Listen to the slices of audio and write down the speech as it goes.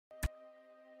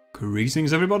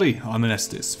Greetings everybody, I'm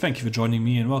Ilestis. Thank you for joining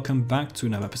me and welcome back to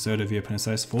another episode of Europa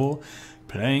Universalis IV,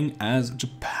 playing as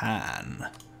Japan.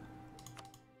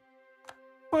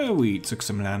 Where we took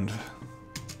some land.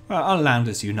 Well, our land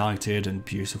is united and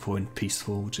beautiful and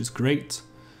peaceful, which is great.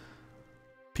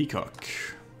 Peacock.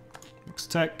 Mixed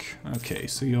tech. Okay,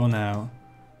 so you're now...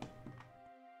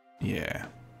 Yeah.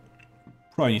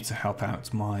 Probably need to help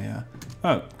out my...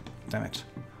 Oh, damn it.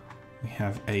 We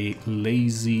have a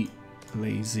lazy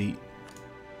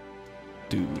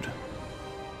dude.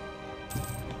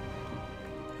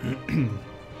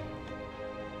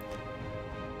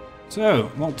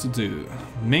 So, what to do?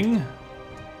 Ming?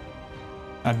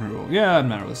 Admiral. Yeah,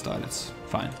 Admiral has died. It's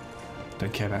fine.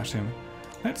 Don't care about him.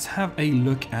 Let's have a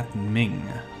look at Ming.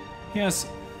 He has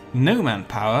no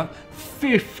manpower,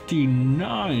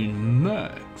 59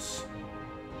 mercs.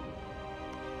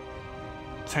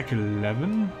 Tech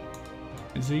 11?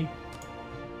 Is he?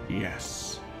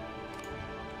 Yes.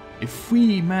 If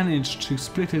we manage to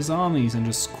split his armies and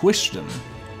just squish them,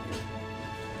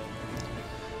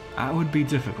 that would be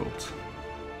difficult.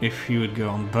 If he would go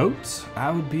on boats,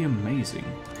 that would be amazing.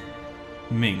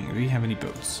 Ming, do you have any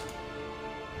boats?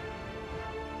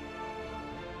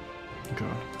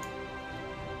 God.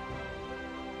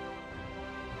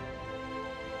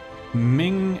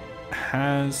 Ming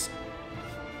has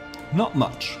not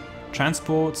much.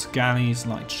 Transports, galleys,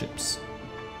 light ships.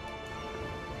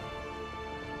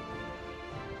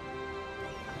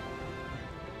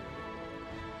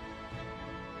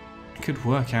 Could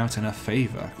work out in our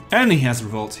favor. And he has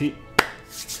revolt.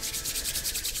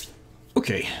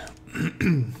 Okay.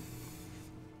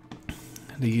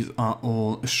 These are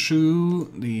all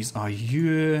Shu. These are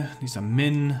Yue. These are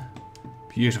Min.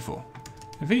 Beautiful.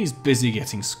 If he's busy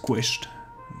getting squished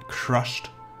and crushed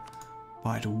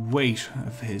by the weight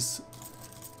of his...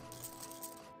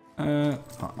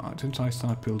 didn't I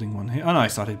start building one here? Oh no, I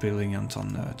started building it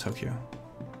on Tokyo.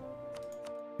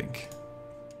 I think.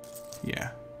 Yeah.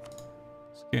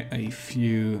 Get a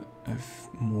few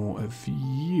more of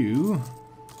you.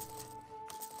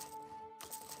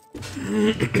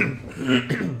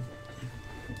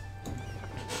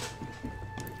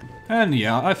 And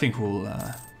yeah, I think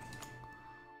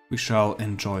we shall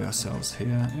enjoy ourselves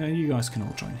here. Yeah, you guys can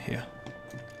all join here.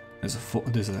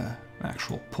 There's an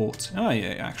actual port. Oh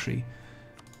yeah, actually,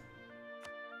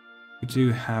 we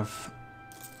do have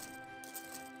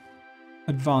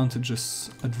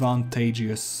advantages.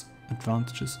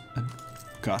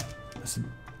 God,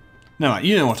 no,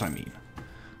 you know what I mean.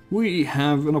 We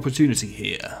have an opportunity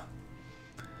here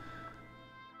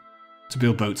to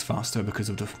build boats faster because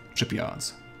of the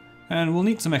shipyards. And we'll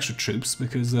need some extra troops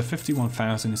because the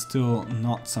 51,000 is still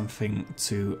not something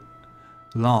to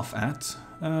laugh at.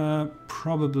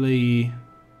 Probably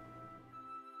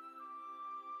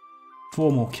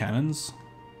 4 more cannons.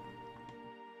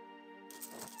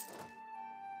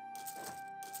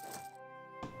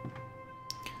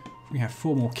 We have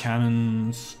 4 more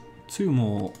cannons, 2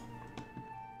 more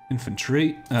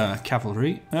infantry,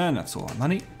 cavalry, and that's all our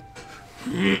money.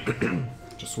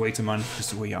 Just wait a month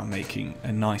because we are making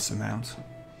a nice amount.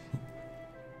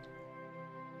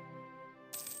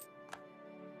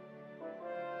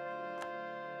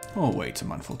 Or wait a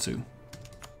month or 2.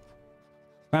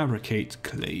 Fabricate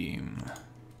claim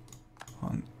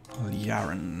on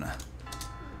Yaren.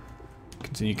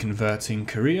 Continue converting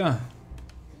Korea.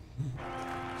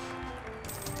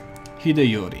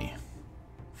 Hideyori.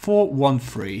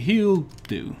 413. He'll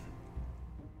do.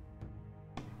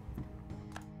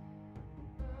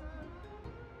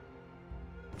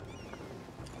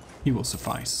 He will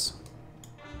suffice.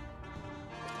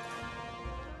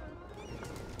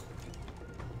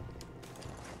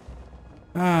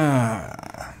 Do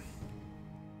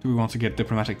we want to get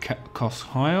diplomatic cost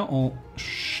higher or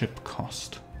ship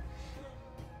cost?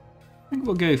 I think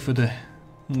we'll go for the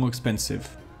more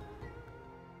expensive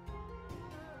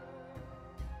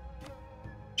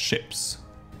ships.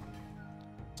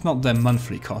 It's not their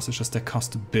monthly cost, it's just their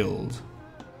cost to build.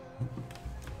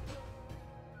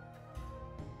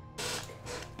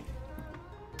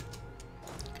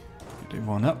 Do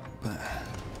one up.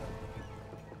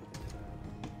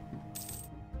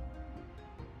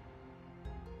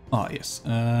 Ah, yes.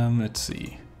 Let's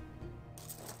see.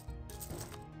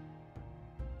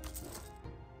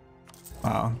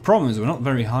 Wow, problem is we're not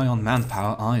very high on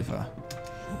manpower either.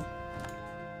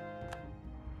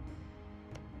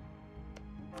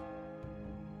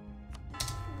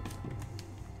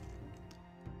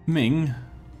 Ming,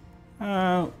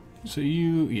 so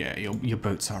you, yeah, your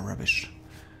boats are rubbish.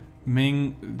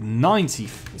 Ming,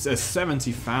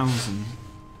 70,000.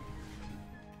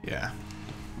 Yeah.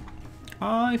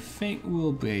 I think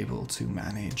we'll be able to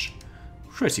manage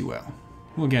pretty well.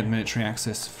 We'll get military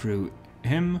access through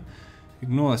him,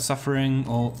 ignore the suffering,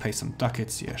 or pay some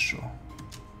ducats. Yeah, sure.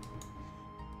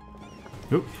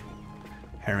 Oop.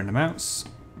 Hare and the mouse.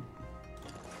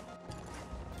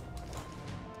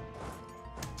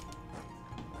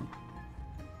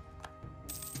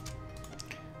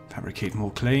 Fabricate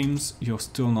more claims. You're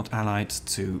still not allied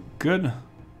to good.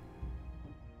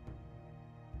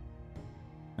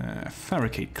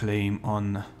 Fabricate claim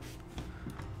on...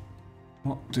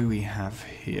 What do we have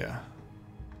here?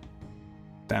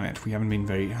 Damn it, we haven't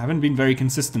been very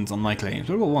consistent on my claims.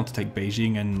 But we'll want to take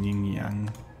Beijing and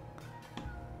Yingyang.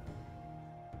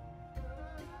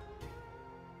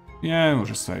 Yeah, we'll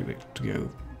just say to go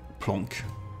plonk.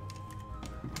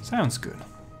 Sounds good.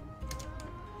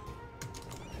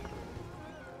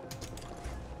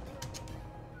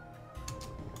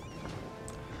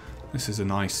 This is a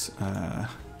nice,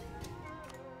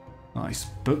 nice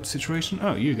boat situation.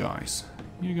 Oh, you guys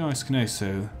can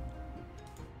also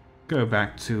go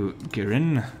back to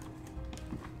Girin.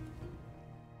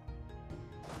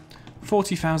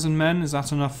 40,000 men, is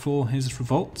that enough for his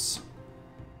revolts?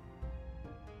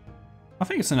 I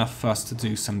think it's enough for us to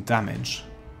do some damage.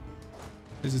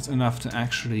 Is it enough to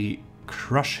actually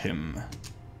crush him?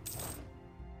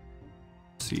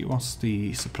 Let's see, what's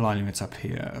the supply limits up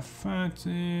here? That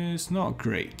is not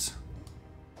great.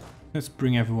 Let's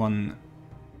bring everyone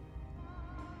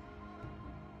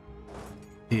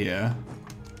here.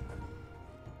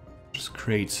 Just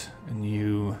create a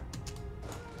new...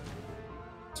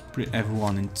 Split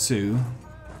everyone in two.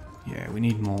 Yeah, we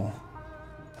need more.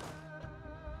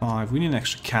 5. We need an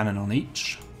extra cannon on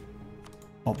each.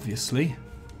 Obviously.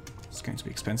 It's going to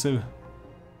be expensive.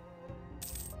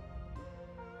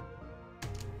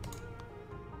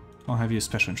 I'll have you a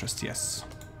special interest, yes.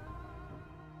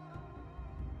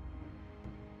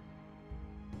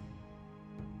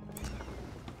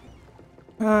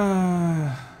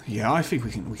 Yeah, I think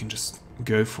we can just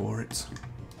go for it.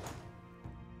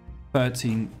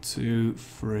 13, 2,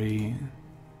 3.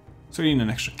 So we need an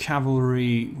extra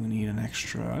cavalry, we need an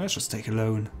extra... Let's just take a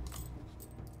loan.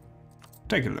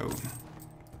 Take a loan.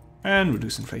 And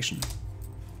reduce inflation.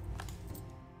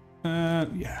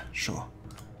 Yeah, sure.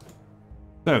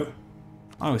 So,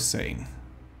 I was saying,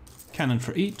 cannon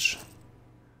for each,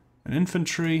 an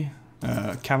infantry,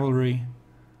 cavalry,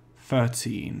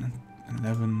 13,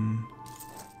 11...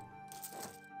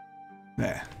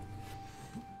 There.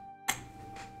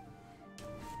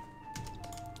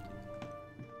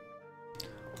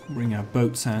 Bring our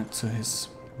boats out to his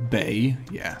bay,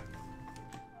 yeah.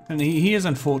 And he is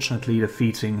unfortunately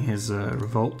defeating his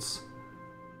revolts.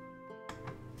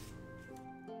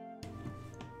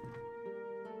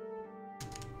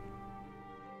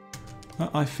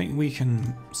 But I think we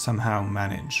can somehow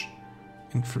manage.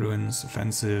 Influence,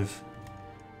 offensive,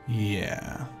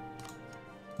 yeah.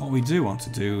 What we do want to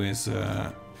do is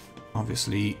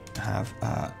obviously have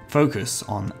focus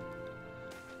on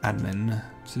admin.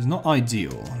 This is not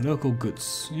ideal. Local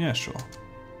goods. Yeah, sure.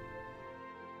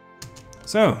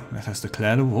 So, let us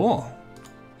declare the war.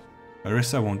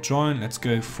 Orissa won't join. Let's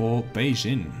go for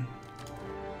Beijing.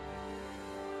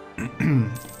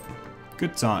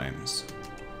 Good times.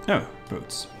 Oh,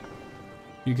 boats.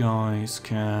 You guys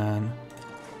can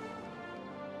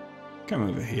come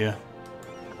over here.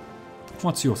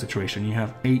 What's your situation? You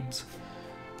have 8.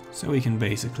 So we can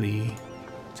basically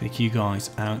take you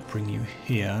guys out, bring you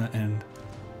here, and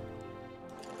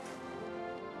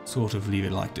sort of leave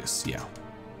it like this, yeah.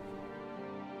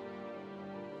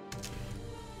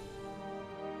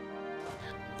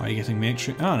 Are you getting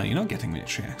military? Oh no, you're not getting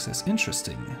military access.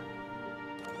 Interesting.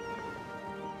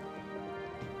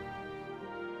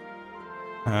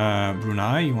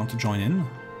 Brunei, you want to join in?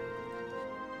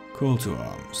 Call to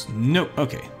arms. No,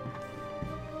 okay.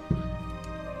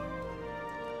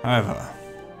 However,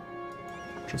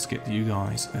 just get you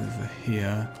guys over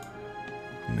here.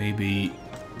 Maybe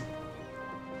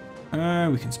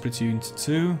we can split you into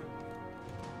 2.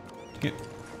 Get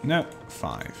no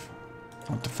 5.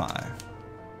 1 to 5.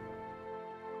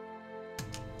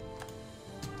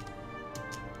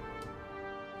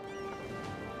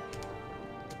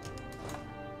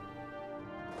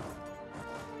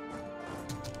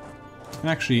 And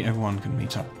actually, everyone can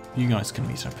meet up. You guys can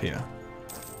meet up here.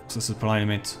 So supply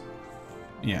limit.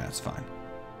 Yeah, it's fine.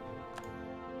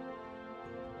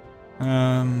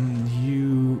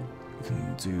 You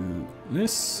can do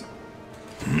this.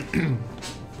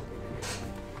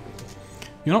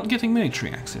 You're not getting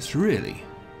military access, really?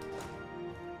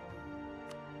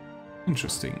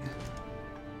 Interesting.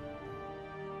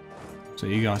 So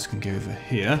you guys can go over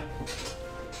here.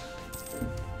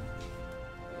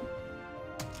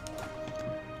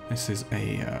 This is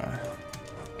a...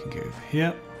 can go over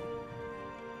here.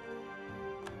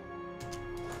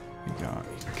 You can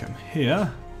come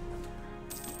here.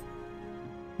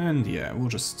 And yeah, we'll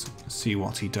just see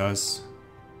what he does.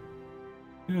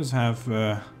 He does have...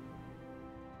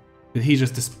 did he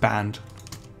just disband?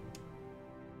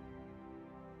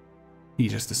 He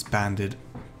just disbanded.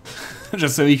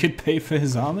 Just so he could pay for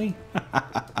his army?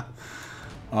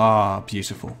 Ah,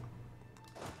 beautiful.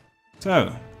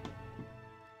 So,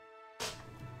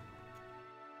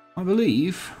 I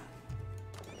believe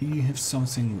you have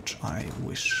something which I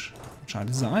wish, which I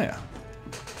desire.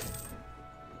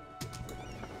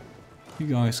 You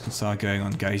guys can start going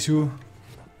on Gaizu.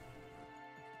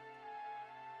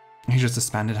 He just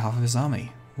disbanded half of his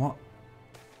army. What?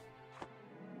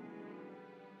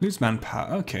 Lose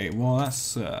manpower. Okay, well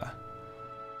that's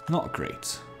not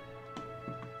great.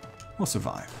 We'll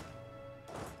survive.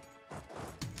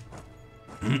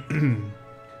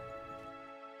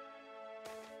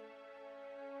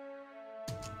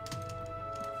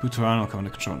 Buturan will come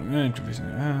under control.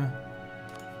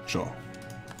 Sure.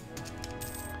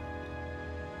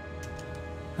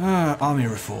 Army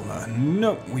reformer.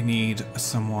 Nope, we need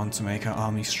someone to make our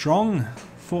army strong.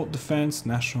 Fort defense,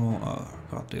 national. Oh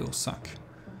god, they all suck.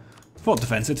 Fort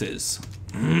defense it is.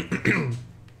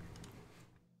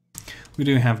 We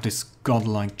do have this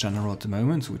godlike general at the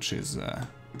moment, which is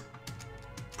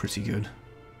pretty good.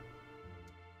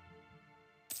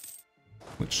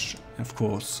 Which, of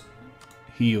course,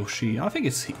 he or she. I think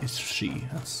it's she.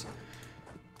 That's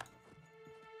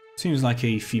seems like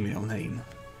a female name.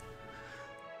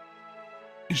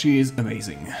 She is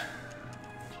amazing.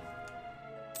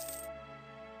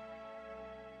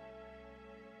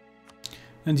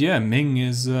 And yeah, Ming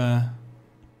is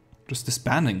just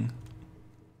disbanding.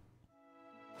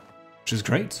 Which is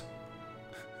great.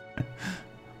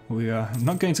 We are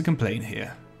not going to complain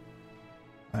here.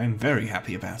 I'm very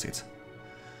happy about it.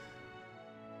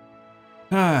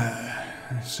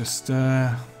 Let's just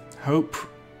hope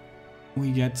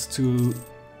we get to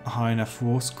a high enough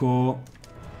war score.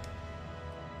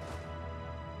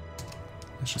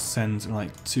 Let's just send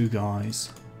like 2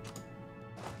 guys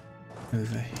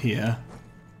over here.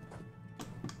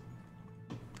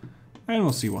 And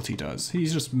we'll see what he does.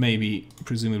 He's just maybe,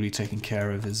 presumably, taking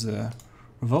care of his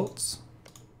revolts.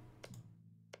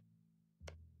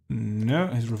 No,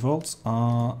 his revolts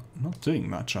are not doing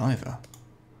much either.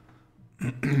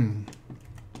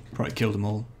 Probably killed them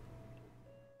all.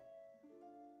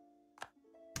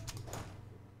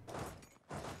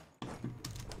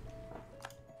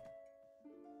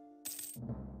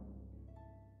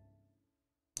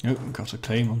 Oh, got a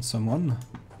claim on someone.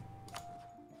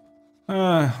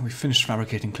 We finished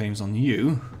fabricating claims on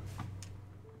you,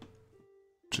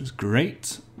 which is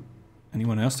great.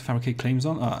 Anyone else to fabricate claims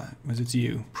on? Was it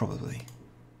you? Probably.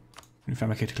 Can you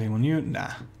fabricate a claim on you?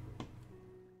 Nah.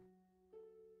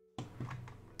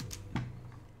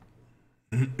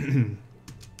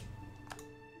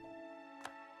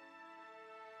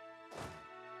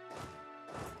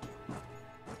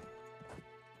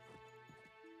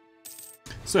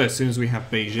 So, as soon as we have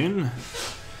Beijing,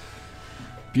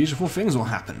 beautiful things will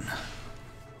happen.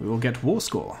 We will get war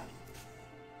score.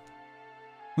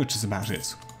 Which is about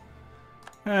it.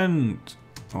 And...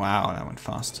 wow, that went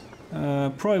fast.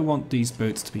 Probably want these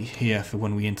boats to be here for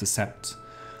when we intercept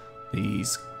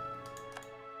these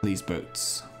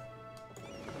boats.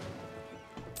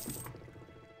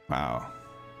 Wow.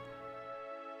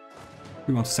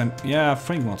 We want to send... yeah, I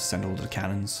think we want to send all the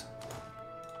cannons.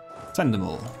 Send them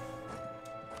all.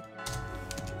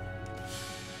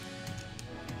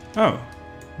 Oh,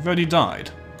 we've already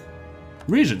died.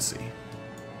 Regency.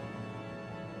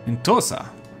 In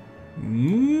Tosa.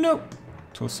 Nope.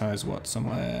 Tosa is what?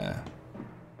 Somewhere.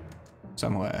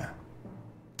 Somewhere.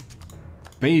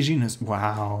 Beijing is...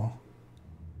 wow.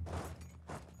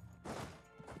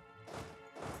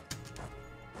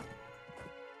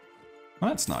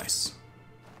 Well, that's nice.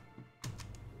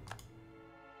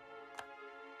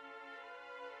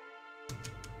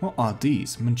 What are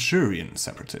these? Manchurian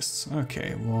separatists.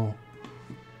 Okay, well,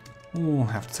 we'll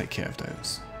have to take care of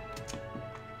those.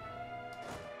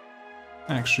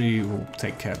 Actually, we'll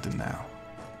take care of them now.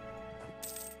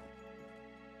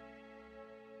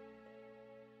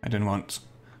 I didn't want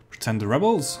pretend the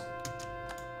rebels.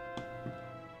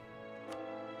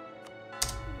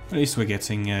 At least we're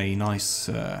getting a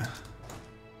nice...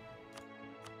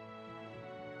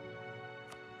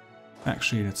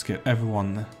 Actually, let's get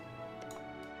everyone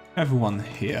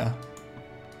here.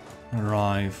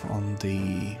 Arrive on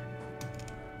the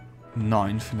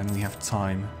 9th, and then we have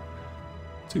time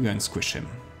to go and squish him.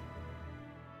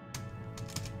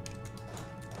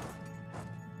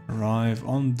 arrive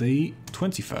on the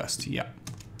 21st, yeah.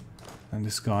 And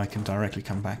this guy can directly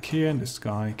come back here, and this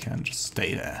guy can just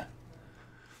stay there.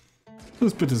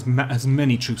 Let's put as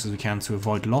many troops as we can to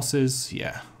avoid losses,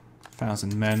 yeah.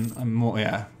 1,000 men, more,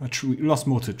 yeah, we lost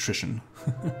more to attrition.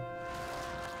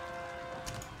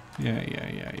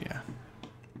 Yeah.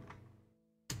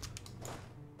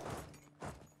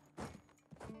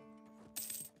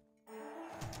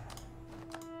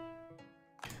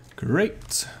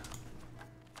 Great.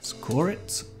 Score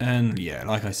it. And yeah,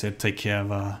 like I said, take care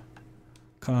of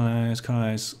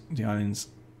colonize the islands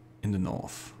in the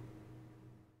north.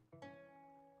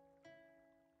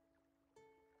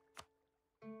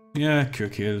 Yeah,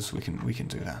 Kirkirs, we can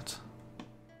do that.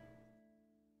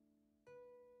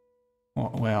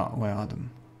 Where are them?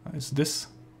 Is this?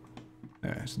 No,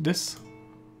 is this?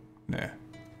 No.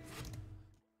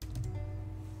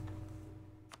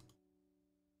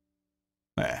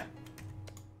 There.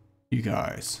 You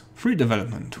guys. Free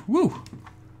development. Woo!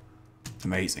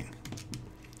 Amazing.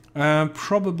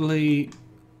 Probably...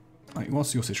 Like,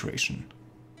 what's your situation?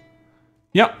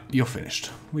 Yeah, you're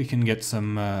finished. We can get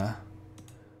some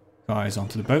guys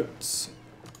onto the boats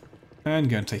and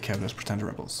go and take care of those pretender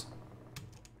rebels.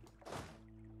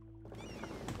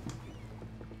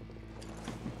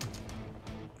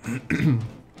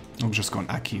 I'll just go on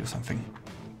Aki or something.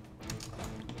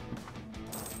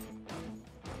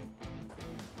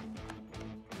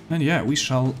 And yeah, we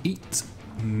shall eat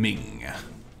Ming.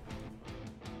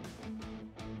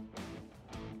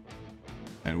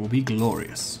 And it will be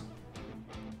glorious.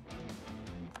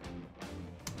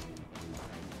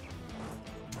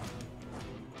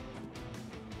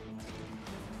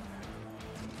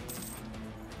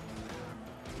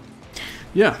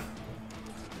 Yeah.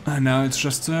 And now it's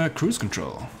just cruise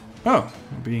control. Oh,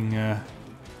 being...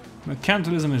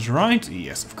 mercantilism is right?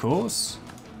 Yes, of course.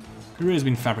 Korea's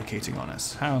been fabricating on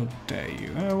us. How dare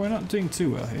you? Oh, we're not doing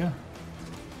too well here.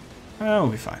 Oh,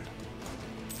 we'll be fine.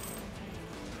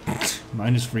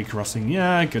 -3 crossing.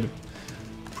 Yeah, I could have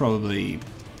probably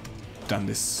done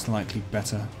this slightly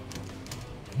better.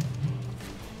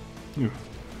 Ooh.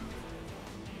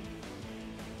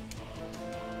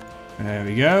 There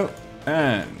we go.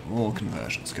 And more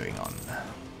conversions going on.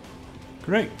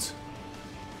 Great.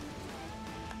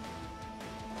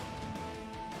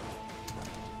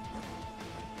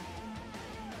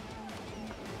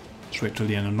 Just wait till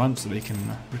the end of the month so they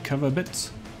can recover a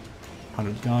bit.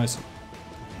 100 guys.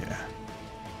 Yeah.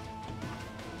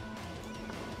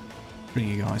 Bring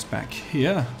you guys back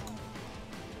here.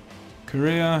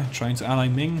 Korea trying to ally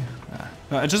Ming.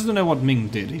 I just don't know what Ming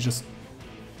did. He just...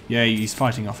 Yeah, he's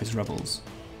fighting off his rebels.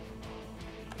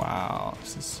 Wow,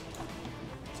 these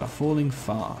are falling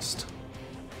fast.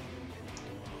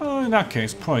 Oh, in that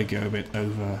case, probably go a bit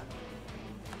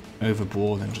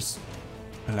overboard and just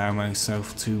allow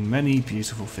myself too many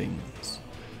beautiful things.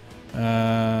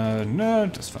 No,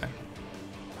 that's fine.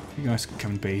 You guys can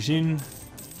come to Beijing.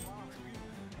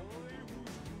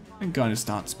 And kind of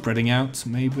start spreading out,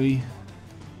 maybe.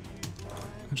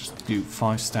 I'll just do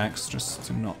 5 stacks just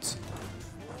to not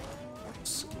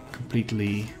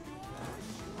completely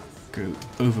go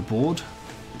overboard.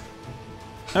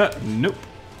 Nope.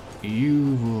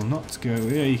 You will not go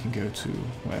here. You can go to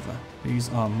wherever. These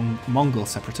are Mongol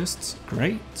separatists.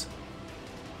 Great.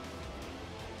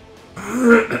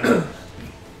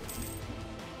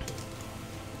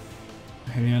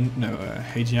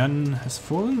 Heijian has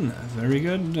fallen. Very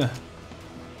good.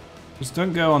 Just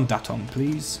don't go on Datong,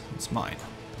 please. It's mine.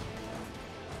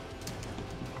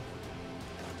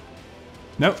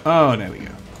 No. Oh, there we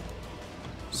go.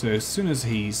 So as soon as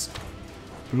he's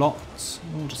blocked,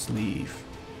 we'll just leave.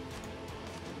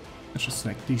 Let's just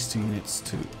select these 2 units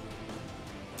to...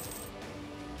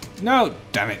 No!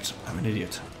 Damn it! I'm an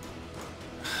idiot.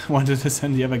 Why did I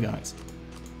send the other guys?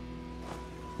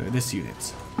 So this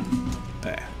unit.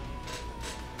 There.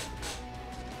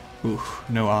 Ooh,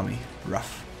 no army.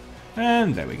 Rough.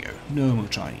 And there we go. No more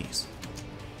Chinese.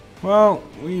 Well,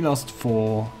 we lost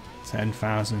 4,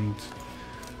 10,000.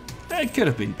 It could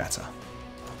have been better.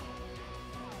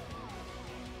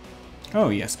 Oh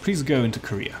yes, please go into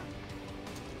Korea.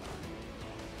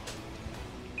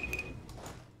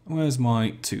 Where's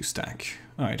my 2 stack?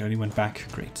 Alright, only went back.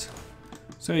 Great.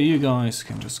 So you guys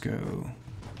can just go...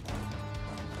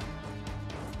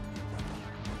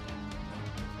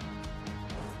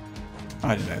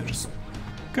 I don't know, just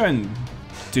go and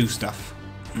do stuff.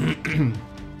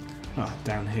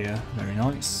 Down here, very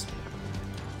nice.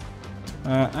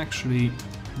 Actually,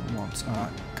 I want our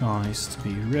guys to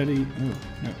be ready. Oh,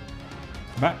 no.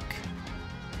 Back.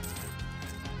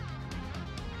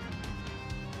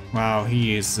 Wow,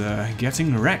 he is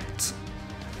getting wrecked.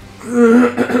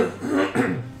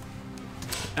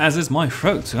 As is my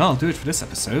throat, so I'll do it for this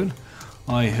episode.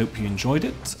 I hope you enjoyed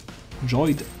it.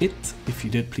 If you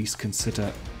did, please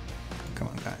consider... Come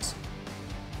on, guys.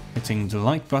 Hitting the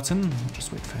like button. I'll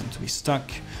just wait for him to be stuck.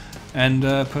 And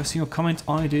posting your comment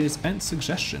ideas and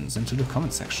suggestions into the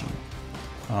comment section.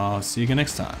 I'll see you again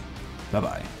next time.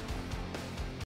 Bye-bye.